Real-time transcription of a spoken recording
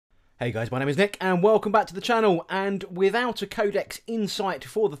Hey guys, my name is Nick and welcome back to the channel. And without a codex in sight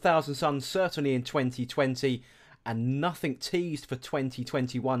for the Thousand Suns, certainly in 2020, and nothing teased for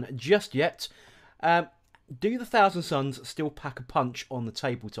 2021 just yet, do the Thousand Suns still pack a punch on the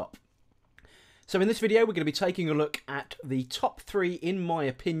tabletop? So in this video we're going to be taking a look at the top 3, in my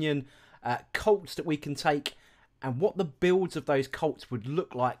opinion, cults that we can take and what the builds of those cults would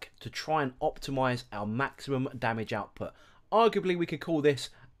look like to try and optimise our maximum damage output. Arguably we could call this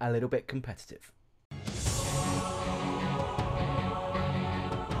a little bit competitive.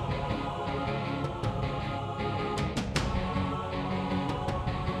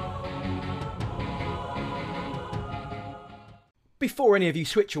 Before any of you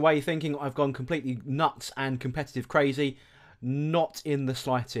switch away thinking I've gone completely nuts and competitive crazy, not in the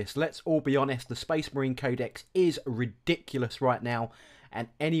slightest. Let's all be honest, the Space Marine Codex is ridiculous right now, and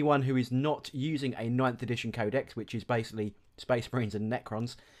anyone who is not using a 9th edition Codex, which is basically Space Marines and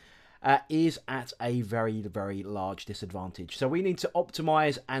Necrons, is at a very, very large disadvantage. So we need to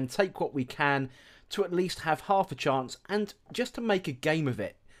optimise and take what we can to at least have half a chance and just to make a game of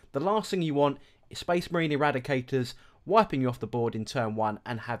it. The last thing you want is Space Marine Eradicators wiping you off the board in turn 1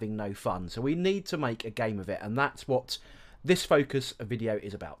 and having no fun. So we need to make a game of it, and that's what this focus video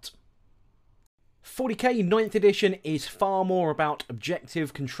is about. 40k 9th edition is far more about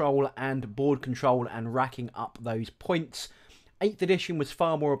objective control and board control and racking up those points. 8th edition was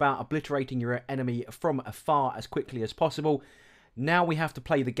far more about obliterating your enemy from afar as quickly as possible. Now we have to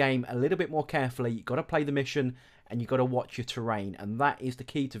play the game a little bit more carefully. You've got to play the mission and you've got to watch your terrain, and that is the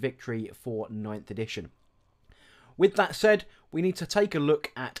key to victory for 9th edition. With that said, we need to take a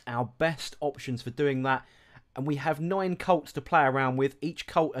look at our best options for doing that, and we have 9 cults to play around with. Each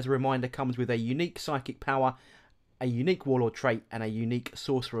cult, as a reminder, comes with a unique psychic power, a unique warlord trait, and a unique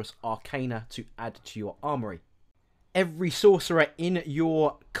sorceress arcana to add to your armory. Every sorcerer in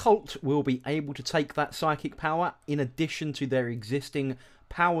your cult will be able to take that psychic power in addition to their existing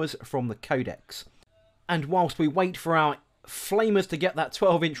powers from the codex. And whilst we wait for our flamers to get that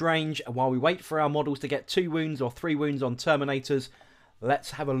 12-inch range, and while we wait for our models to get 2 wounds or 3 wounds on terminators,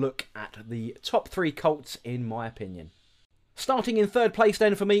 let's have a look at the top 3 cults in my opinion. Starting in 3rd place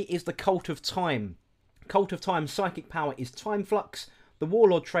then for me is the Cult of Time. Cult of Time's psychic power is Time Flux, the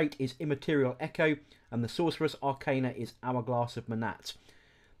warlord trait is Immaterial Echo, and the sorceress arcana is Hourglass of Manat.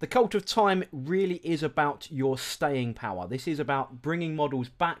 The Cult of Time really is about your staying power. This is about bringing models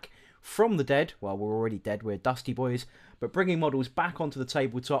back from the dead. Well, we're already dead, we're dusty boys, but bringing models back onto the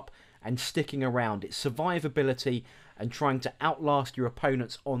tabletop and sticking around. It's survivability and trying to outlast your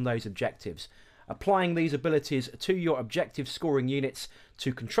opponents on those objectives. Applying these abilities to your objective scoring units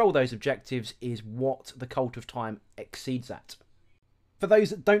to control those objectives is what the Cult of Time exceeds at. For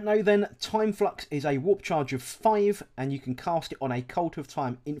those that don't know then, Time Flux is a warp charge of 5, and you can cast it on a Cult of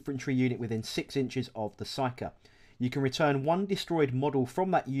Time infantry unit within 6 inches of the Psyker. You can return 1 destroyed model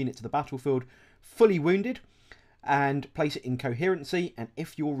from that unit to the battlefield fully wounded and place it in coherency, and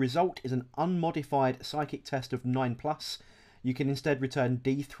if your result is an unmodified psychic test of 9+, you can instead return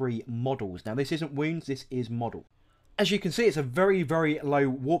D3 models. Now this isn't wounds, this is model. As you can see, it's a very, very low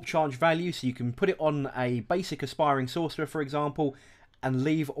warp charge value, so you can put it on a basic aspiring sorcerer, for example, and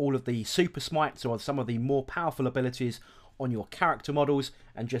leave all of the super smites or some of the more powerful abilities on your character models,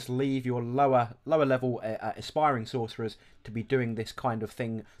 and just leave your lower level aspiring sorcerers to be doing this kind of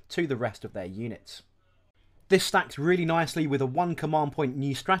thing to the rest of their units. This stacks really nicely with a 1 command point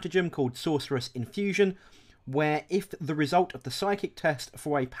new stratagem called Sorceress Infusion, where if the result of the psychic test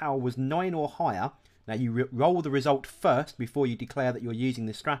for a power was 9 or higher, now you roll the result first before you declare that you're using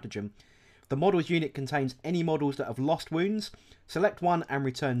this stratagem. If the model's unit contains any models that have lost wounds, select 1 and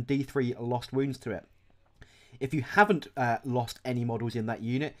return D3 lost wounds to it. If you haven't lost any models in that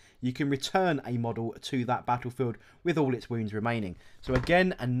unit, you can return a model to that battlefield with all its wounds remaining. So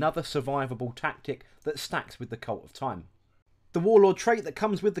again, another survivable tactic that stacks with the Cult of Time. The Warlord trait that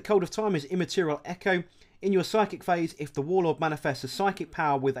comes with the Cult of Time is Immaterial Echo. In your Psychic phase, if the Warlord manifests a psychic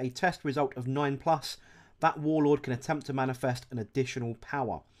power with a test result of 9+, that Warlord can attempt to manifest an additional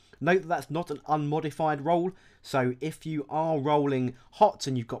power. Note that that's not an unmodified roll, so if you are rolling hot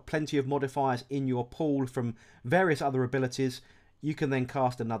and you've got plenty of modifiers in your pool from various other abilities, you can then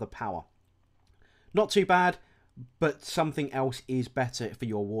cast another power. Not too bad, but something else is better for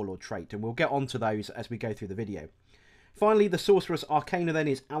your Warlord trait, and we'll get onto those as we go through the video. Finally, the Sorceress Arcana then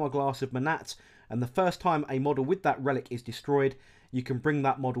is Hourglass of Manat, and the first time a model with that relic is destroyed, you can bring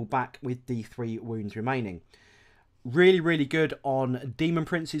that model back with D3 wounds remaining. Really, really good on Demon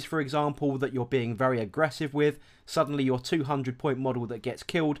Princes, for example, that you're being very aggressive with. Suddenly your 200 point model that gets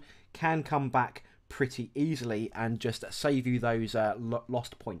killed can come back pretty easily and just save you those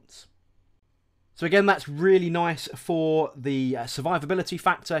lost points. So again, that's really nice for the survivability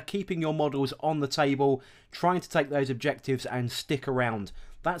factor, keeping your models on the table, trying to take those objectives and stick around.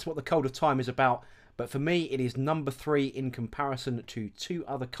 That's what the Cult of Time is about, but for me it is number 3 in comparison to 2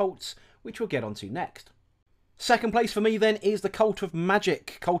 other cults, which we'll get onto next. Second place for me then is the Cult of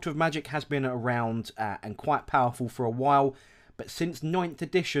Magic. Cult of Magic has been around and quite powerful for a while, but since 9th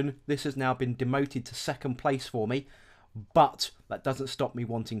edition this has now been demoted to second place for me. But that doesn't stop me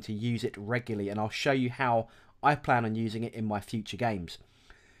wanting to use it regularly, and I'll show you how I plan on using it in my future games.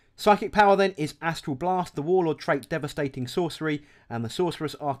 Psychic power then is Astral Blast, the Warlord trait Devastating Sorcery, and the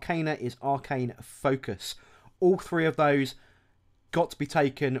Sorceress Arcana is Arcane Focus. All 3 of those got to be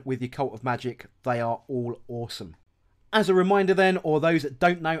taken with your Cult of Magic. They are all awesome. As a reminder then, or those that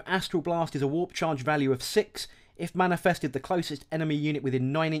don't know, Astral Blast is a warp charge value of 6. If manifested, the closest enemy unit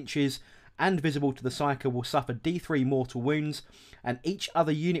within 9 inches and visible to the Psyker will suffer D3 mortal wounds, and each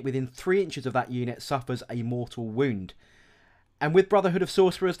other unit within 3 inches of that unit suffers a mortal wound. And with Brotherhood of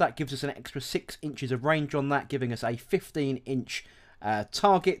Sorcerers, that gives us an extra 6 inches of range on that, giving us a 15-inch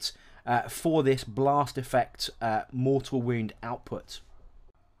target for this blast effect mortal wound output.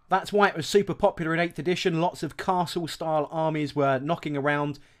 That's why it was super popular in 8th edition. Lots of castle-style armies were knocking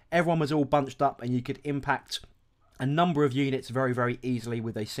around, everyone was all bunched up, and you could impact a number of units very, very easily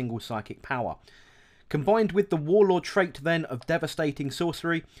with a single psychic power. Combined with the Warlord trait then of Devastating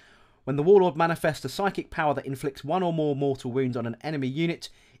Sorcery, when the Warlord manifests a psychic power that inflicts 1 or more mortal wounds on an enemy unit,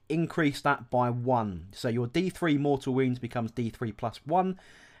 increase that by 1. So your D3 mortal wounds becomes D3 plus 1,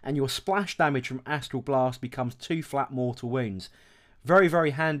 and your splash damage from Astral Blast becomes 2 flat mortal wounds. Very,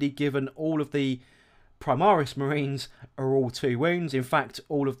 very handy given all of the Primaris Marines are all 2 wounds. In fact,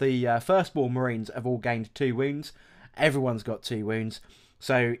 all of the Firstborn Marines have all gained 2 wounds. Everyone's got 2 wounds.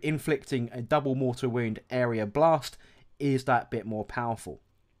 So inflicting a double mortal wound area blast is that bit more powerful.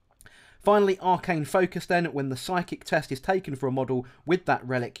 Finally, Arcane Focus then. When the psychic test is taken for a model with that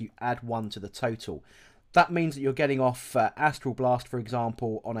relic, you add 1 to the total. That means that you're getting off Astral Blast, for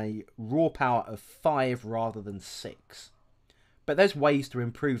example, on a raw power of 5 rather than 6. But there's ways to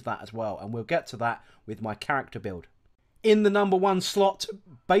improve that as well, and we'll get to that with my character build. In the number 1 slot,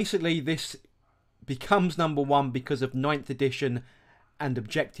 basically this becomes number 1 because of 9th edition and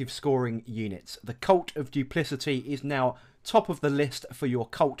objective scoring units. The Cult of Duplicity is now top of the list for your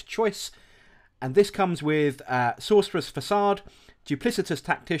cult choice, and this comes with Sorcerer's Facade, Duplicitous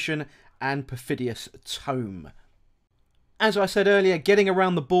Tactician, and Perfidious Tome. As I said earlier, getting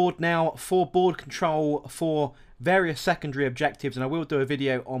around the board now for board control for various secondary objectives, and I will do a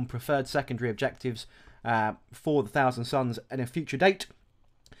video on preferred secondary objectives for the Thousand Suns in a future date.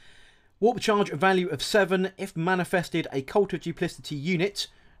 Warp charge value of 7 if manifested a Cult of Duplicity unit.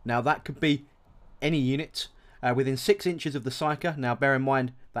 Now that could be any unit within 6 inches of the Psyker. Now bear in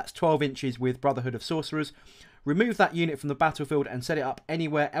mind that's 12 inches with Brotherhood of Sorcerers. Remove that unit from the battlefield and set it up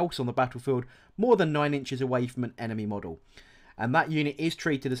anywhere else on the battlefield more than 9 inches away from an enemy model. And that unit is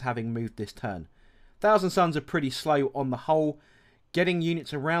treated as having moved this turn. Thousand Suns are pretty slow on the whole. Getting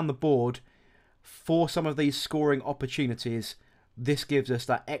units around the board for some of these scoring opportunities, this gives us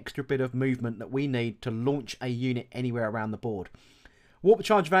that extra bit of movement that we need to launch a unit anywhere around the board. Warp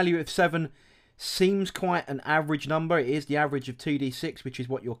charge value of 7 seems quite an average number. It is the average of 2d6, which is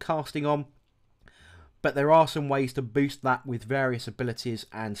what you're casting on. But there are some ways to boost that with various abilities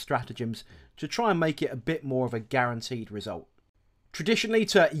and stratagems to try and make it a bit more of a guaranteed result. Traditionally,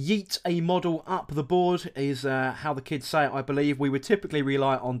 to yeet a model up the board is how the kids say it, I believe. We would typically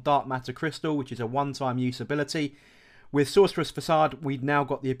rely on Dark Matter Crystal, which is a one-time use ability. With Sorcerer's Facade, we've now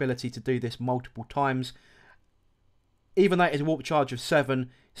got the ability to do this multiple times. Even though it is a warp charge of 7,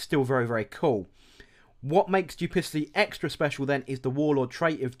 still very, very cool. What makes Duplicity extra special then is the Warlord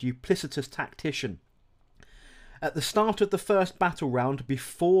trait of Duplicitous Tactician. At the start of the first battle round,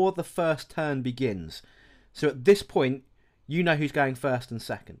 before the first turn begins, so at this point, you know who's going first and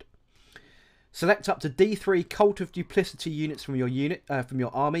second. Select up to D3 Cult of Duplicity units from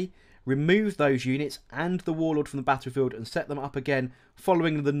your army. Remove those units and the Warlord from the battlefield and set them up again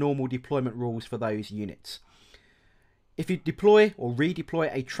following the normal deployment rules for those units. If you deploy or redeploy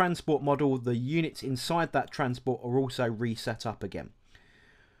a transport model, the units inside that transport are also reset up again.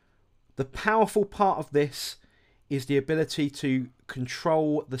 The powerful part of this is the ability to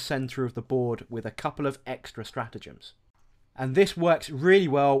control the centre of the board with a couple of extra stratagems. And this works really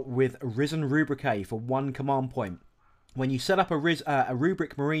well with Risen Rubrique for 1 command point. When you set up a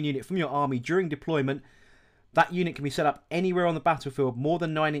Rubric Marine unit from your army during deployment, that unit can be set up anywhere on the battlefield more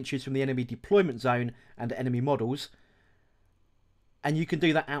than 9 inches from the enemy deployment zone and enemy models. And you can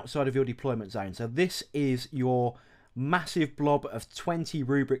do that outside of your deployment zone. So this is your massive blob of 20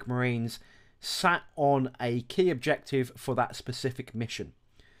 Rubric Marines sat on a key objective for that specific mission.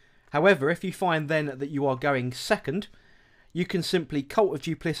 However, if you find then that you are going second, you can simply Cult of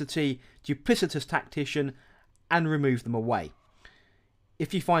Duplicity, Duplicitous Tactician, and remove them away.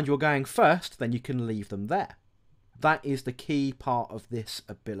 If you find you're going first, then you can leave them there. That is the key part of this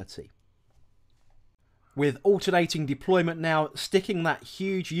ability. With alternating deployment now, sticking that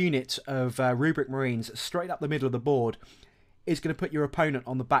huge unit of Rubric Marines straight up the middle of the board is going to put your opponent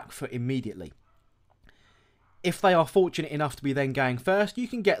on the back foot immediately. If they are fortunate enough to be then going first, you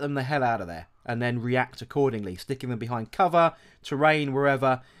can get them the hell out of there and then react accordingly, sticking them behind cover, terrain,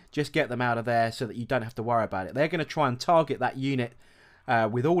 wherever. Just get them out of there so that you don't have to worry about it. They're going to try and target that unit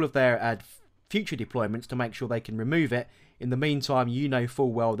with all of their future deployments to make sure they can remove it. In the meantime, you know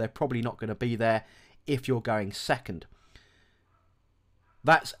full well they're probably not going to be there if you're going second.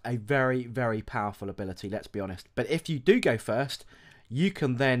 That's a very, very powerful ability, let's be honest. But if you do go first, you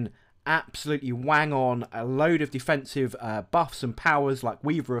can then absolutely wang on a load of defensive buffs and powers like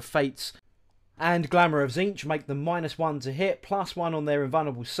Weaver of Fates and Glamour of Tzeentch, make them -1 to hit, +1 on their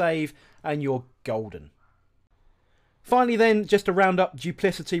invulnerable save, and you're golden. Finally then, just to round up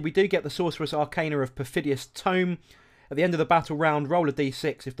duplicity, we do get the Sorceress Arcana of Perfidious Tome. At the end of the battle round, roll a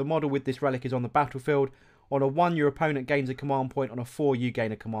d6. If the model with this relic is on the battlefield, on a 1 your opponent gains a command point, on a 4 you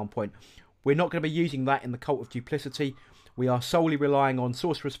gain a command point. We're not going to be using that in the Cult of Duplicity. We are solely relying on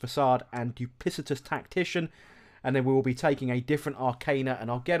Sorcerer's Facade and Duplicitous Tactician, and then we will be taking a different Arcana, and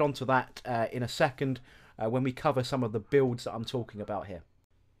I'll get onto that in a second when we cover some of the builds that I'm talking about here.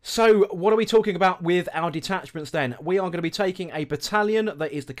 So, what are we talking about with our detachments then? We are going to be taking a battalion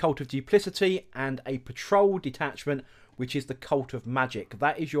that is the Cult of Duplicity and a patrol detachment which is the Cult of Magic.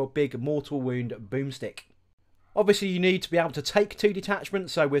 That is your big mortal wound boomstick. Obviously you need to be able to take 2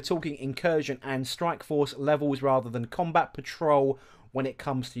 detachments, so we're talking incursion and strike force levels rather than combat patrol when it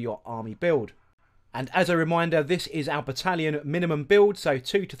comes to your army build. And as a reminder, this is our battalion minimum build, so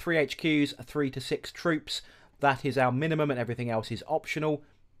 2 to 3 HQs, 3 to 6 troops. That is our minimum and everything else is optional.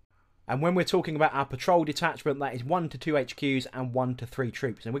 And when we're talking about our patrol detachment, that is 1 to 2 HQs and 1 to 3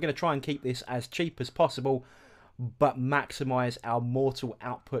 troops. And we're going to try and keep this as cheap as possible, but maximise our mortal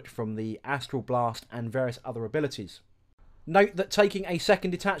output from the Astral Blast and various other abilities. Note that taking a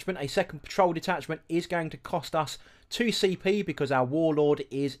second detachment, a second patrol detachment, is going to cost us 2 CP because our Warlord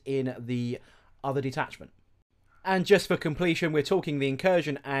is in the other detachment. And just for completion, we're talking the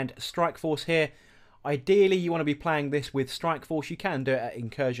incursion and strike force here. Ideally, you want to be playing this with strike force. You can do it at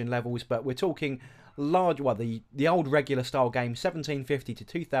incursion levels, but we're talking large, well, the old regular style game, 1750 to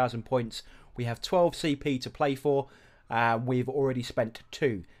 2000 points. We have 12 CP to play for. We've already spent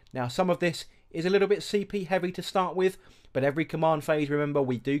 2. Now, some of this is a little bit CP heavy to start with, but every command phase, remember,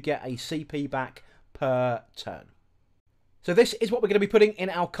 we do get a CP back per turn. So this is what we're going to be putting in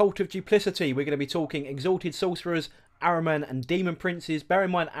our Cult of Duplicity. We're going to be talking Exalted Sorcerers, Ahriman and Demon Princes. Bear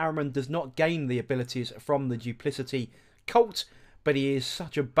in mind, Ahriman does not gain the abilities from the Duplicity Cult, but he is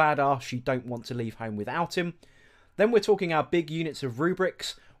such a badass you don't want to leave home without him. Then we're talking our big units of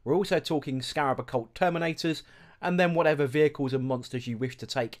Rubrics. We're also talking Scarab Occult Terminators, and then whatever vehicles and monsters you wish to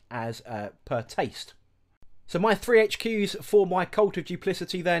take as per taste. So my 3 HQs for my Cult of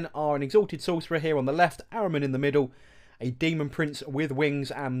Duplicity then are an Exalted Sorcerer here on the left, Ahriman in the middle, a Demon Prince with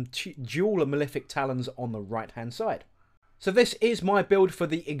wings and dual Malefic Talons on the right hand side. So this is my build for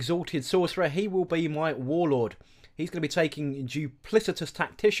the Exalted Sorcerer. He will be my Warlord. He's going to be taking Duplicitous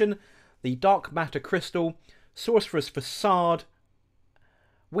Tactician, the Dark Matter Crystal, Sorcerer's Facade,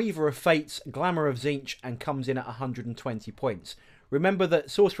 Weaver of Fates, Glamour of Tzeentch, and comes in at 120 points. Remember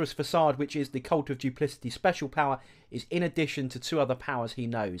that Sorcerer's Facade, which is the Cult of Duplicity special power, is in addition to 2 other powers he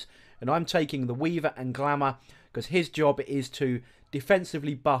knows. And I'm taking the Weaver and Glamour because his job is to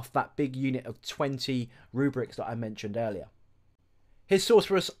defensively buff that big unit of 20 Rubrics that I mentioned earlier. His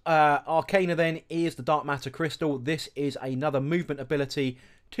Sorcerer's Arcana then is the Dark Matter Crystal. This is another movement ability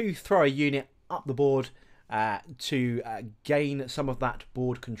to throw a unit up the board to gain some of that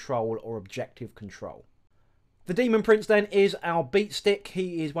board control or objective control. The Demon Prince then is our beat stick.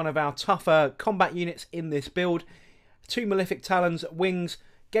 He is one of our tougher combat units in this build. 2 Malefic Talons, wings,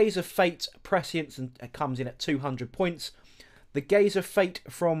 Gaze of Fate, Prescience, and comes in at 200 points. The Gaze of Fate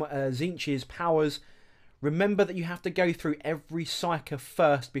from Tzeentch's powers. Remember that you have to go through every Psyker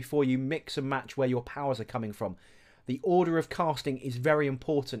first before you mix and match where your powers are coming from. The order of casting is very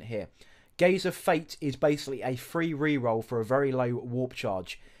important here. Gaze of Fate is basically a free reroll for a very low warp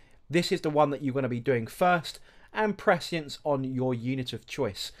charge. This is the one that you're going to be doing first, and Prescience on your unit of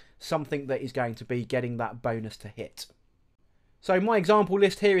choice. Something that is going to be getting that bonus to hit. So my example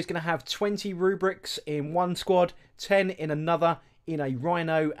list here is going to have 20 rubrics in one squad, 10 in another, in a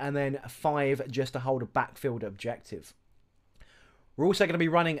rhino, and then 5 just to hold a backfield objective. We're also going to be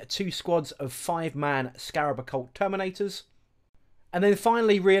running 2 squads of 5-man Scarab Occult Terminators. And then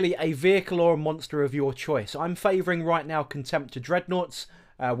finally, really, a vehicle or a monster of your choice. I'm favouring right now Contemptor Dreadnoughts.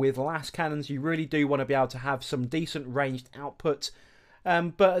 With las cannons, you really do want to be able to have some decent ranged output.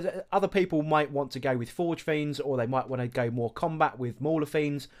 But other people might want to go with Forge Fiends, or they might want to go more combat with Mauler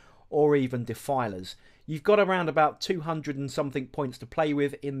Fiends, or even Defilers. You've got around about 200 and something points to play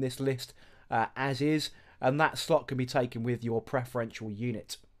with in this list as is, and that slot can be taken with your preferential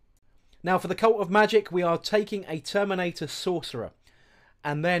unit. Now for the Cult of Magic, we are taking a Terminator Sorcerer,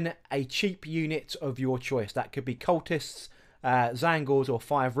 and then a cheap unit of your choice. That could be Cultists, Zangors, or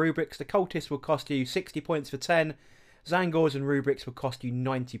 5 Rubrics. The Cultists will cost you 60 points for 10. Zangors and Rubrics will cost you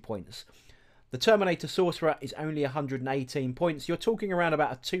 90 points. The Terminator Sorcerer is only 118 points. You're talking around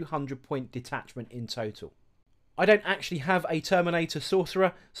about a 200 point detachment in total. I don't actually have a Terminator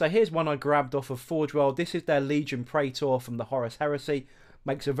Sorcerer, so here's one I grabbed off of Forge World. This is their Legion Praetor from the Horus Heresy.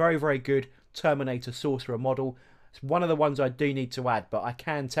 Makes a very, very good Terminator Sorcerer model. It's one of the ones I do need to add, but I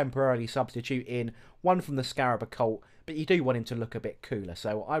can temporarily substitute in one from the Scarab Occult, but you do want him to look a bit cooler,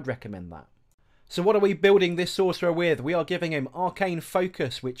 so I'd recommend that. So what are we building this Sorcerer with? We are giving him Arcane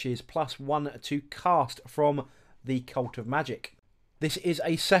Focus, which is +1 to cast from the Cult of Magic. This is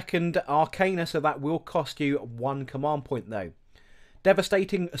a second Arcana, so that will cost you 1 command point though.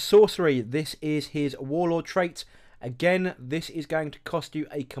 Devastating Sorcery, this is his Warlord trait. Again, this is going to cost you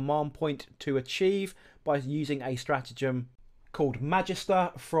a command point to achieve by using a stratagem called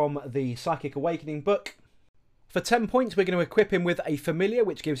Magister from the Psychic Awakening book. For 10 points, we're going to equip him with a Familiar,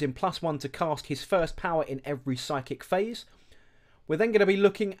 which gives him +1 to cast his first power in every Psychic phase. We're then going to be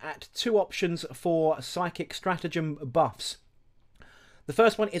looking at 2 options for Psychic stratagem buffs. The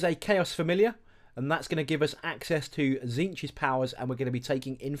first one is a Chaos Familiar, and that's going to give us access to Tzeentch's powers, and we're going to be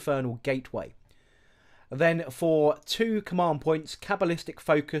taking Infernal Gateway. Then for 2 command points, Kabbalistic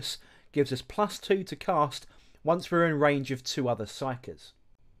Focus gives us +2 to cast once we're in range of 2 other Psykers.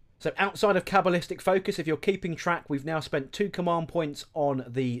 So outside of Kabbalistic Focus, if you're keeping track, we've now spent 2 command points on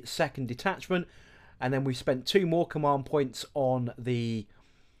the second detachment, and then we've spent 2 more command points on the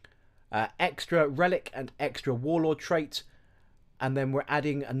extra Relic and extra Warlord trait, and then we're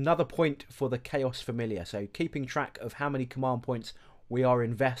adding another point for the Chaos Familiar. So keeping track of how many command points we are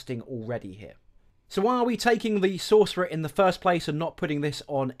investing already here. So why are we taking the Sorcerer in the first place and not putting this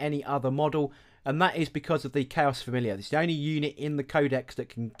on any other model? And that is because of the Chaos Familiar. It's the only unit in the Codex that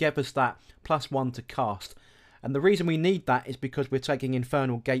can give us that +1 to cast. And the reason we need that is because we're taking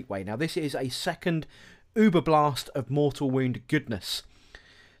Infernal Gateway. Now this is a second Uber Blast of Mortal Wound goodness.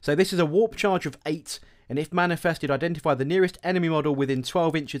 So this is a warp charge of 8, and if manifested, identify the nearest enemy model within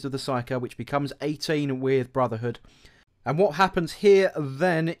 12 inches of the Psyker, which becomes 18 with Brotherhood. And what happens here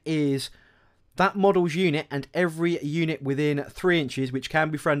then is that model's unit and every unit within 3 inches, which can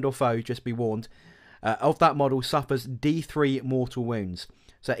be friend or foe, just be warned, of that model suffers D3 mortal wounds.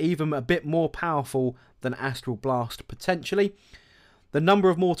 So even a bit more powerful than Astral Blast potentially. The number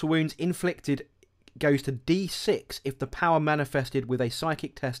of mortal wounds inflicted goes to D6 if the power manifested with a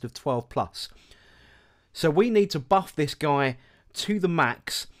psychic test of 12+. So we need to buff this guy to the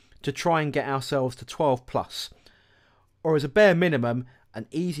max to try and get ourselves to 12+. Or as a bare minimum, an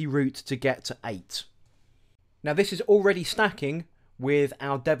easy route to get to 8. Now this is already stacking with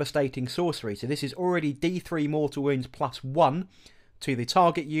our Devastating Sorcery. So this is already D3 Mortal Wounds +1 to the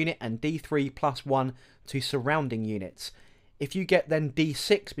target unit and D3 +1 to surrounding units. If you get then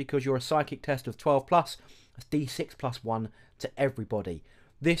D6 because you're a psychic test of 12+, that's D6 +1 to everybody.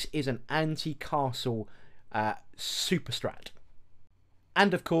 This is an anti-castle super strat.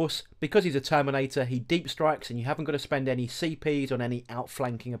 And of course, because he's a Terminator, he deep strikes and you haven't got to spend any CPs on any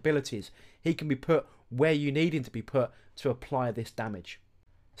outflanking abilities. He can be put where you need him to be put to apply this damage.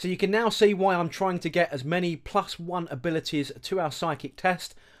 So you can now see why I'm trying to get as many +1 abilities to our Psychic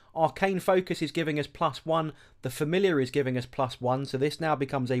test. Arcane Focus is giving us +1, the Familiar is giving us +1, so this now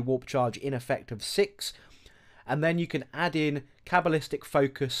becomes a warp charge in effect of 6. And then you can add in Kabbalistic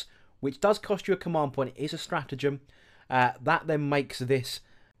Focus, which does cost you a command point, it is a stratagem. That then makes this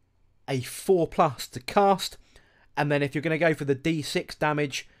a 4+ to cast, and then if you're going to go for the D6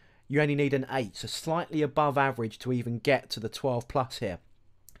 damage, you only need an 8, so slightly above average to even get to the 12+ here.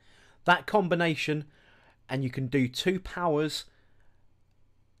 That combination, and you can do 2 powers,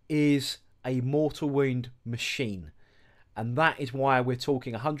 is a mortal wound machine, and that is why we're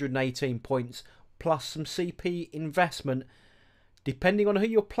talking 118 points plus some CP investment. Depending on who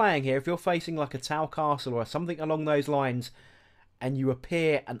you're playing here, if you're facing like a Tau Castle or something along those lines, and you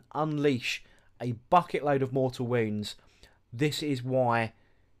appear and unleash a bucket load of mortal wounds, this is why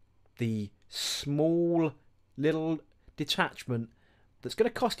the small little detachment that's going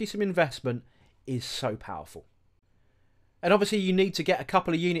to cost you some investment is so powerful. And obviously you need to get a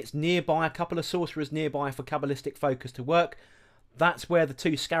couple of units nearby, a couple of sorcerers nearby for Kabbalistic focus to work. That's where the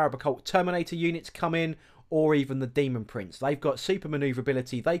 2 Scarab Occult Terminator units come in, or even the Demon Prince. They've got super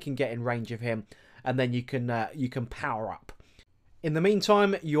maneuverability, they can get in range of him, and then you can power up. In the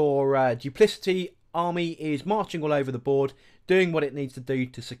meantime, your Duplicity army is marching all over the board, doing what it needs to do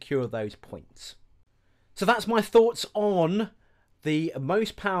to secure those points. So that's my thoughts on the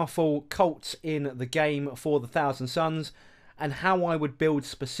most powerful cults in the game for the Thousand Suns, and how I would build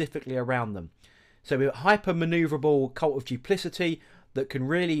specifically around them. So we've got hyper maneuverable Cult of Duplicity that can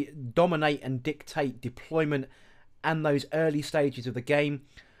really dominate and dictate deployment and those early stages of the game.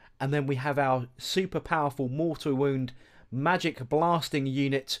 And then we have our super powerful Mortal Wound magic blasting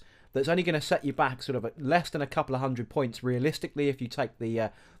unit that's only going to set you back sort of at less than a couple of 100 points realistically if you take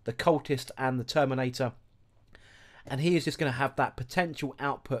the Cultist and the Terminator. And he is just going to have that potential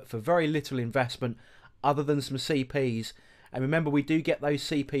output for very little investment other than some CPs. And remember, we do get those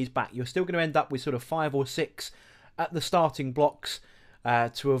CPs back. You're still going to end up with sort of 5 or 6 at the starting blocks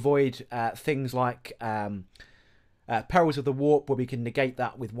to avoid things like Perils of the Warp, where we can negate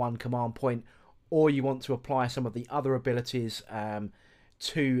that with 1 command point, or you want to apply some of the other abilities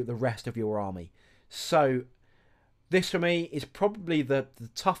to the rest of your army. So this for me is probably the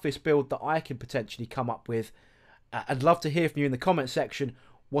toughest build that I can potentially come up with. I'd love to hear from you in the comment section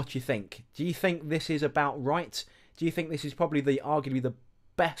what you think. Do you think this is about right? Do you think this is probably arguably the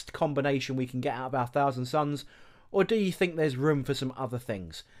best combination we can get out of our Thousand Suns? Or do you think there's room for some other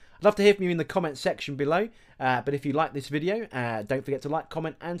things? I'd love to hear from you in the comment section below. But if you like this video, don't forget to like,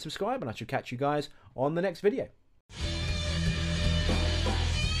 comment and subscribe. And I shall catch you guys on the next video.